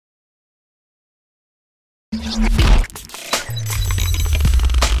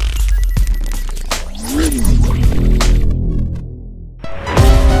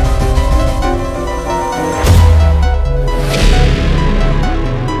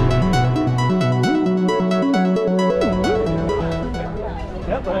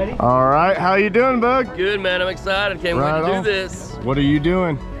how you doing, Bug? Good, man. I'm excited. Can't wait to do this. What are you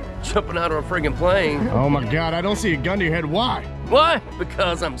doing? Jumping out of a freaking plane. Oh my God, I don't see a gun to your head. Why? Why?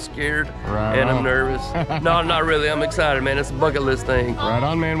 Because I'm scared and I'm nervous. No, not really. I'm excited, man. It's a bucket list thing. Right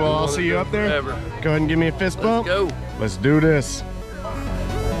on, man. Well, I'll see you up there. Forever. Go ahead and give me a fist bump. Let's go. Let's do this.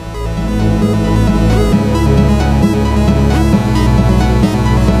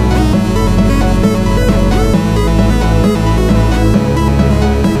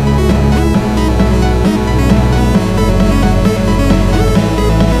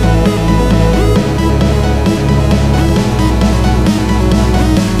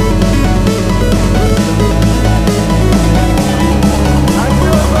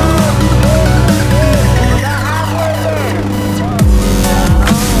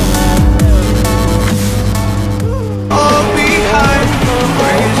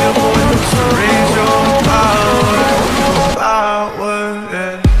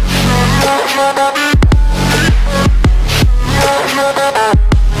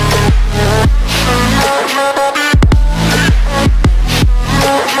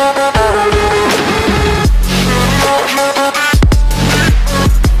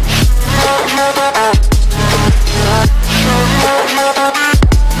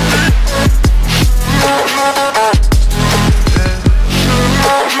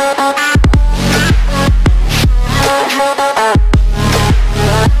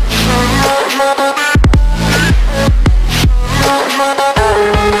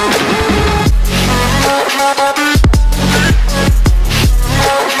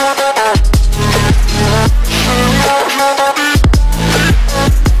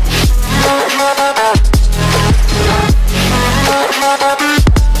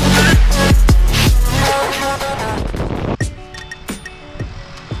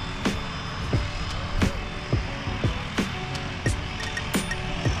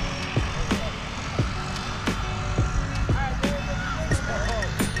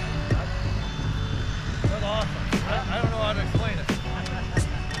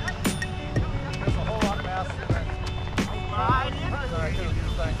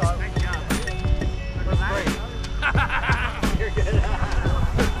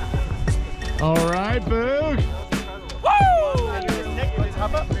 All right, Boog. Woo!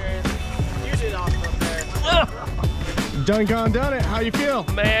 Hop up there. You did awesome up there. Done it. How you feel?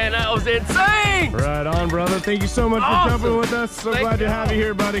 Man, that was insane! Right on, brother. Thank you so much for jumping with us. So glad to have you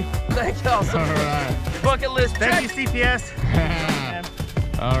here, buddy. Thank y'all so much. All right. Bucket list. Thank you, CPS.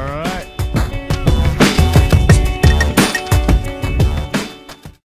 All right.